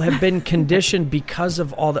like people have been conditioned because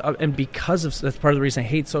of all the, and because of, that's part of the reason I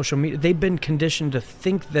hate social media. They've been conditioned to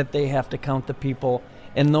think that they have to count the people,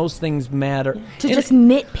 and those things matter. Just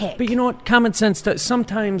nitpick. But you know what? Common sense.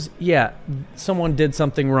 Sometimes, someone did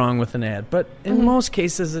something wrong with an ad, but in most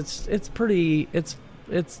cases, it's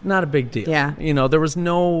not a big deal. Yeah. There was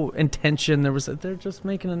no intention. They're just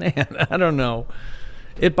making an ad. I don't know.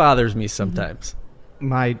 It bothers me sometimes.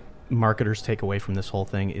 My marketer's takeaway from this whole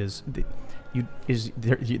thing is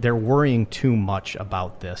they're worrying too much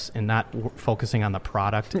about this and not focusing on the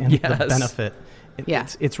product and the benefit.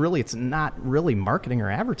 It's not really marketing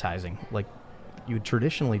or advertising like you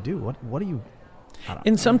traditionally do. What do you?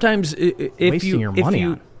 And sometimes wasting your money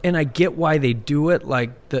on. And I get why they do it,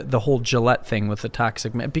 like the whole Gillette thing with the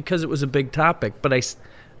toxic because it was a big topic. But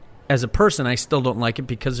as a person, I still don't like it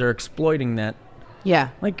because they're exploiting that. Yeah.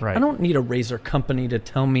 Like, I don't need a razor company to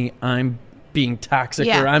tell me I'm being toxic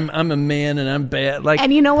or I'm a man and I'm bad. Like,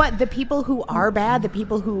 and you know what? The people who are bad, the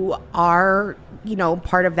people who are,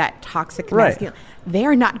 part of that toxic masculine, they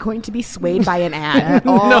are not going to be swayed by an ad.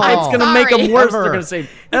 No, it's going to make them worse. They're going to say,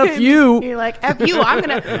 F you. You're like, F you. I'm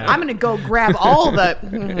gonna go grab all the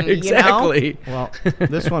exactly. Well,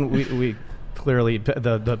 this one we clearly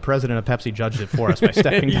the president of Pepsi judged it for us by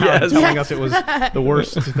stepping down and telling us it was the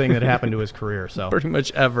worst thing that happened to his career. So pretty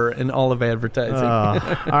much ever in all of advertising.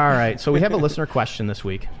 All right, so we have a listener question this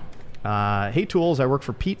week. Hey Tools, I work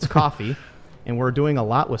for Pete's Coffee, and we're doing a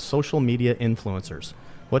lot with social media influencers.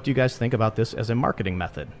 What do you guys think about this as a marketing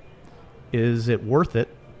method? Is it worth it?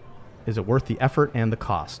 Is it worth the effort and the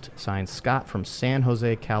cost? Signed, Scott from San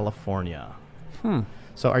Jose, California.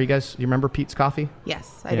 So are you guys, you remember Pete's Coffee?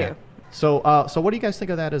 Yes, I do. So what do you guys think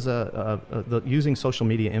of that as using social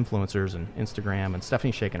media influencers and Instagram? And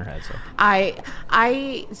Stephanie's shaking her head. So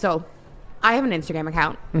I have an Instagram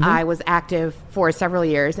account. Mm-hmm. I was active for several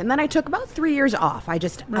years, and then I took about 3 years off. I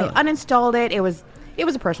uninstalled it. It was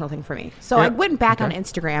a personal thing for me. So I went back on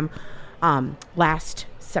Instagram last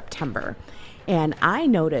September, and I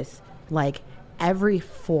noticed like every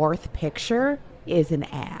fourth picture is an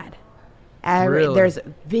ad. Really? There's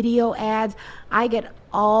video ads. I get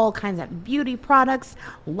all kinds of beauty products,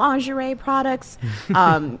 lingerie products,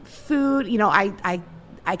 food. You know,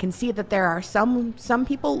 I can see that there are some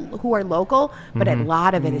people who are local, but a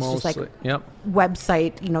lot of it is just like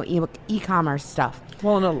website, you know, e-commerce stuff.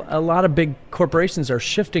 Well, and a lot of big corporations are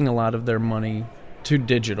shifting a lot of their money to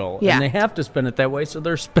digital, and they have to spend it that way, so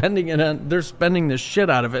they're spending the shit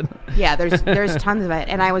out of it. Yeah, there's tons of it.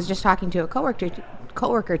 And I was just talking to a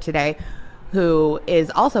coworker today who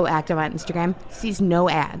is also active on Instagram, sees no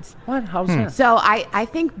ads. What? How's that? So I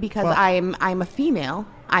think because I'm a female,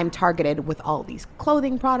 I'm targeted with all these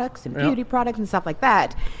clothing products and beauty products and stuff like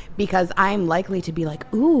that, because I'm likely to be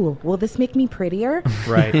like, ooh, will this make me prettier?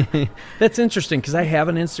 Right. That's interesting, because I have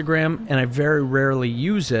an Instagram and I very rarely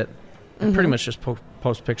use it. I pretty much just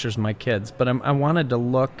post pictures of my kids, but I wanted to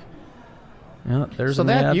look. Yeah, there's so an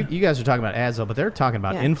that ad. you guys are talking about ads though, but they're talking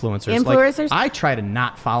about influencers. Influencers? Like, I try to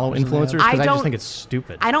not follow influencers because I just think it's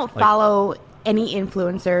stupid. I don't follow any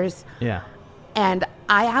influencers. Yeah. And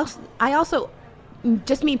I also,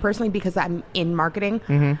 just me personally, because I'm in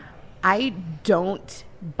marketing, I don't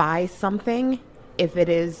buy something if it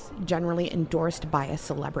is generally endorsed by a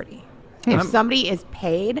celebrity. If somebody is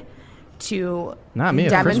paid to Not me.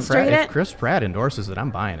 demonstrate If it. Chris Pratt endorses it,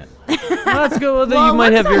 I'm buying it. Let's go with it. Well, You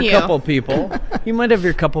might what's have on your you? couple people. You might have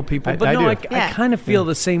your couple people. But I no, do. I kind of feel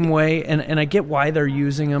the same way, and I get why they're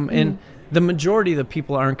using them. And the majority of the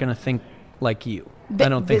people aren't going to think like you. I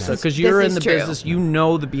don't think so, because you're in the business. You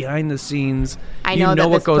know the behind the scenes. I know that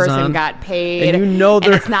what this goes person on, got paid, and you know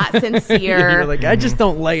and it's not sincere. You're like, I just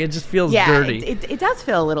don't like it. It just feels dirty. It does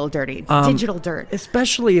feel a little dirty. It's digital dirt.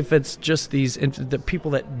 Especially if it's just the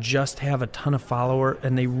people that just have a ton of follower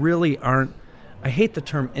and they really aren't. I hate the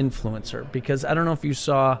term influencer, because I don't know if you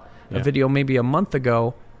saw a video maybe a month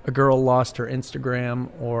ago. A girl lost her Instagram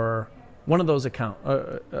or one of those account,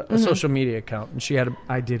 a social media account, and she had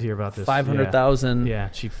I did hear about this. 500,000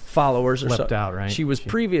 she followers or so. flipped out, right? She was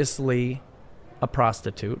previously a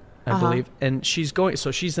prostitute, I believe, and she's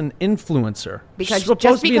an influencer. Because She's supposed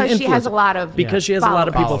just to be an because she has a influencer. lot of Because she has a lot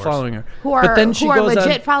of people Followers. following her. who are but then she goes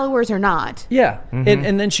legit on, followers or not. yeah,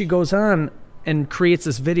 and then she goes on and creates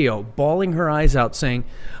this video, bawling her eyes out, saying,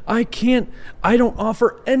 I don't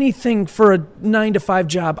offer anything for a 9-to-5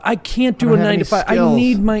 job. I can't do a 9-to-5. I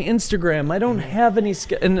need my Instagram. I don't have any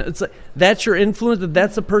skill. And it's like, that's your influence.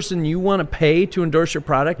 That's the person you want to pay to endorse your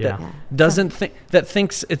product that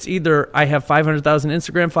thinks it's either I have 500,000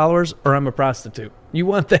 Instagram followers or I'm a prostitute. You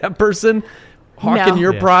want that person hawking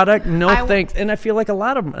your product? No, thanks. And I feel like a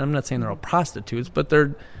lot of them, I'm not saying they're all prostitutes, but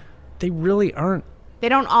they really aren't. They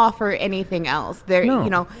don't offer anything else. They're No. you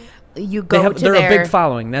know, you go to they're their a big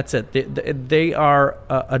following. That's it. They are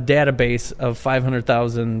a database of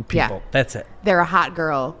 500,000 people. Yeah. That's it. They're a hot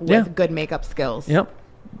girl with good makeup skills. Yep.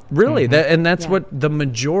 Really, that's what the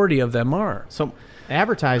majority of them are. So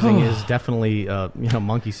advertising is definitely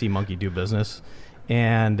monkey see, monkey do business.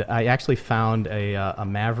 And I actually found a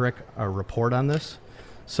Maverick report on this.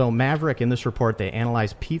 So Maverick, in this report, they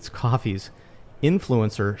analyzed Peet's Coffee's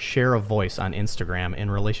influencer share of voice on Instagram in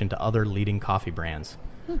relation to other leading coffee brands.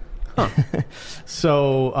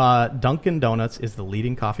 So Dunkin' Donuts is the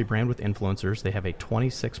leading coffee brand with influencers. They have a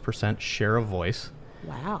 26% share of voice.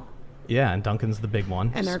 Wow. Yeah, and Dunkin's the big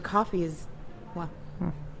one. And their coffee is, well,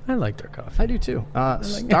 I like their coffee. I do too.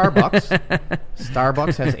 Starbucks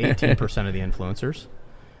has 18% of the influencers.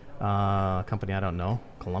 A company I don't know,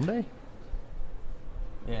 Colombe?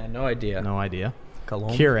 Yeah, no idea. No idea.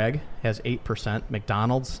 Cologne? Keurig has 8%,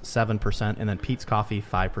 McDonald's 7%, and then Peet's Coffee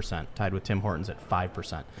 5%, tied with Tim Hortons at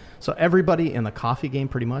 5%. So everybody in the coffee game,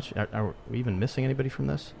 pretty much. Are we even missing anybody from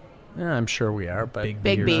this? Yeah, I'm sure we are, but Big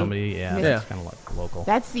Big B B. or somebody, yeah, Yeah. that's kind of like local.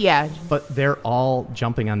 that's, But they're all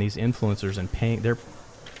jumping on these influencers and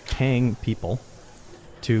paying people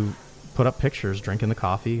to put up pictures, drinking the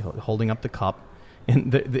coffee, holding up the cup.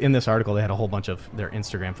 In this article, they had a whole bunch of their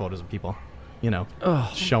Instagram photos of people,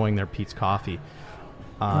 showing their Peet's Coffee.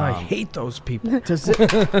 I hate those people.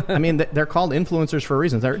 I mean, they're called influencers for a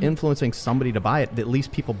reason. They're influencing somebody to buy it. At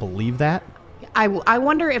least people believe that. I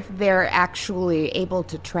wonder if they're actually able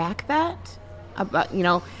to track that.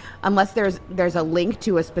 Unless there's a link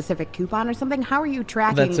to a specific coupon or something. How are you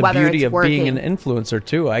tracking That's the whether beauty it's of working? being an influencer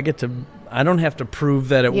too. I don't have to prove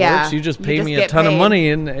that it Yeah, works. You just you pay just me a get ton of paid. money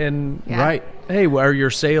and Yeah. right. Hey, are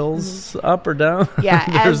your sales up or down?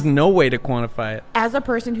 Yeah, There's no way to quantify it. As a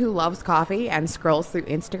person who loves coffee and scrolls through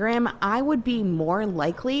Instagram, I would be more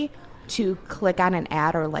likely to click on an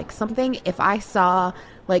ad or like something if I saw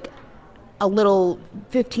like a little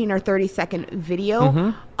 15 or 30 second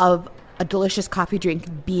video of a delicious coffee drink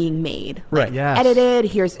being made. Right. Yes.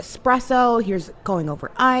 Edited, here's espresso, here's going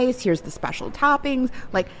over ice, here's the special toppings,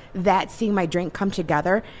 like that, seeing my drink come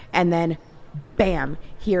together, and then bam,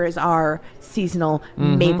 here is our seasonal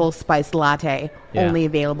maple spice latte, Yeah. only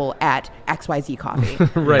available at XYZ Coffee.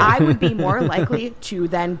 Right. I would be more likely to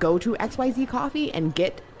then go to XYZ Coffee and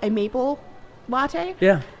get a maple latte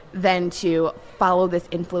Yeah. than to follow this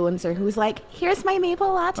influencer who's like, here's my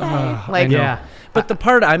maple latte. I know. Yeah. But the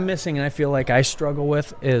part I'm missing, and I feel like I struggle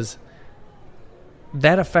with, is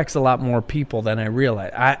that affects a lot more people than I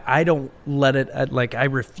realize. I don't let it, I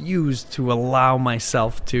refuse to allow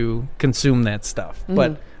myself to consume that stuff.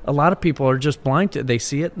 But a lot of people are just blind to it. They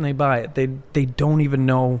see it and they buy it. They don't even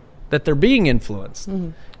know that they're being influenced.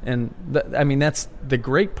 And I mean, that's the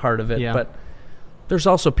great part of it. Yeah. But there's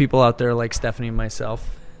also people out there like Stephanie and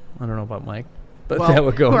myself. I don't know about Mike, but Well, that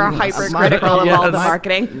would go. who are hypercritical of all the my-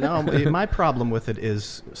 marketing. No, my problem with it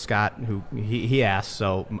is Scott, who he asked.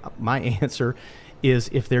 So my answer is,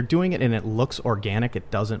 if they're doing it and it looks organic,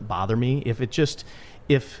 it doesn't bother me. If it just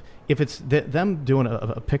if it's them doing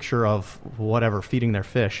a picture of whatever feeding their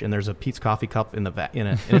fish and there's a Pete's coffee cup in it,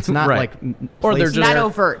 and it's not Right. like Or they're placed just Not there.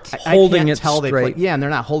 overt. I holding can't it tell straight. yeah, and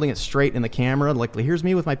they're not holding it straight in the camera. Like, here's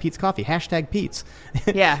me with my Pete's coffee. #Pete's.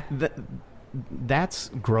 Yeah. That's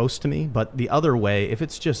gross to me. But the other way, if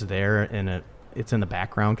it's just there and it's in the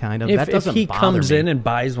background, kind of, that If doesn't he bother comes me. in and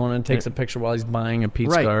buys one and takes a picture while he's buying a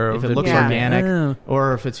pizza, Right. or If it looks Yeah. organic, Yeah.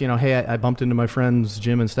 or if it's, hey, I bumped into my friends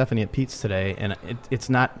Jim and Stephanie at Pete's today, and it's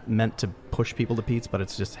not meant to push people to Pete's, but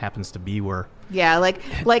it just happens to be where Yeah, like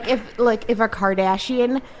if a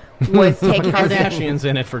Kardashian was taking Kardashians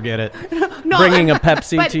in it. Forget it. no, bringing a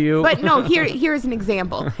Pepsi but, to you. But no, here's an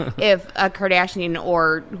example. If a Kardashian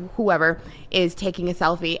or whoever is taking a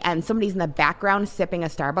selfie and somebody's in the background sipping a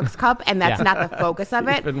Starbucks cup and that's Yeah. not the focus of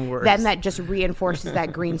it, Even worse. then that just reinforces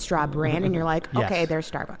that green straw brand, and you're like, Yes. okay, there's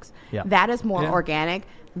Starbucks. Yep. That is more Yeah. organic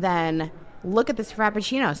than look at this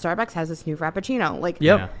Frappuccino. Starbucks has this new Frappuccino. Like,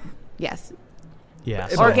 Yep. yes, Yeah.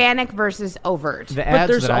 So organic versus overt. the ads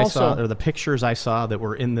there's that I saw, also- or the pictures I saw that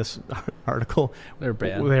were in this article, They're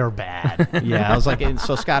bad. They were bad. Yeah. I was like,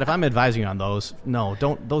 so Scott, if I'm advising you on those, no,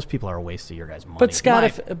 don't. Those people are a waste of your guys' money. But Scott,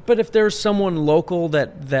 if there's someone local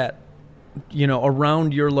that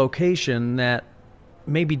around your location that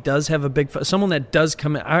maybe does have a big someone that does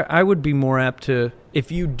come in, I would be more apt to,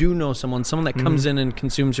 if you do know someone that comes in and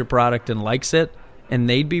consumes your product and likes it, and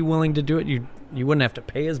they'd be willing to do it, you wouldn't have to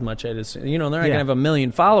pay as much. They're not gonna have 1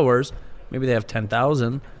 million followers. Maybe they have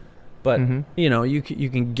 10,000. But you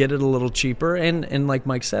can get it a little cheaper, and like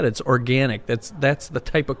Mike said, it's organic. That's the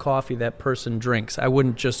type of coffee that person drinks. I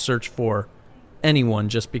wouldn't just search for anyone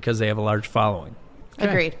just because they have a large following. Okay.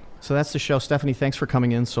 Agreed. So that's the show. Stephanie, thanks for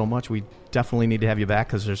coming in so much. We definitely need to have you back,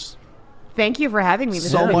 because there's Thank you for having me.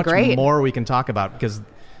 This so has been much great. more we can talk about. Because,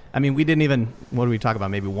 I mean, we didn't even, what do we talk about?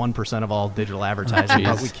 Maybe 1% of all digital advertising,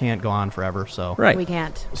 but we can't go on forever. So Right. We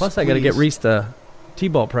can't. Plus, I got to get Please. Reese to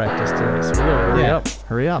T-ball practice today. So we gotta hurry up.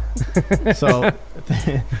 Hurry up. So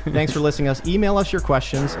thanks for listening to us. Email us your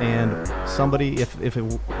questions, and somebody, if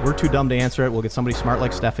we're too dumb to answer it, we'll get somebody smart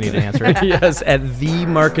like Stephanie to answer it. Yes, at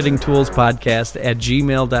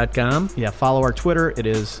themarketingtoolspodcast@gmail.com. Yeah, follow our Twitter. It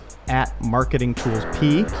is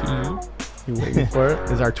 @marketingtoolsp. You waiting for it?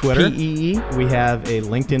 Is our Twitter. PEE. We have a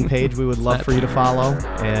LinkedIn page we would love for you to follow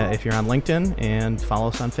if you're on LinkedIn, and follow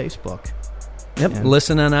us on Facebook. Yep. And-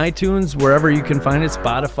 Listen on iTunes, wherever you can find it.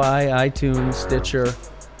 Spotify, iTunes, Stitcher,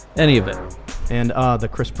 any of it. And the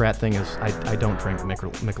Chris Pratt thing is, I don't drink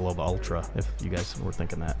Michelob Ultra, if you guys were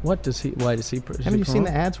thinking that. Why does he? Haven't you seen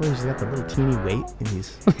the ads where he's got the little teeny weight and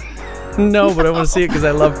he's... No, but I want to see it because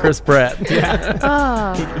I love Chris Pratt.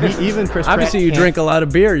 even Chris Pratt Obviously, you can't- drink a lot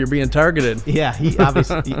of beer. You're being targeted. Yeah, he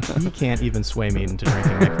obviously he can't even sway me into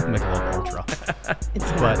drinking Michelob Ultra. It's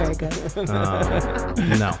not But- very good.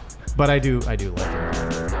 No, but I do like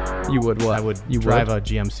it. You would what? I would You drive would? a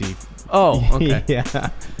GMC. Oh, okay. Yeah.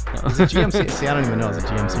 Is it GMC? See, I don't even know. Is it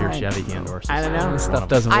GMC or Chevy he endorses? I don't know. This stuff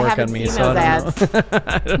doesn't I work haven't on me, seen so those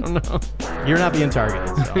I don't know. ads. You're not being targeted.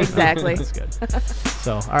 So Exactly. That's good.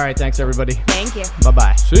 So, all right. Thanks, everybody. Thank you.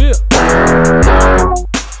 Bye-bye. See ya.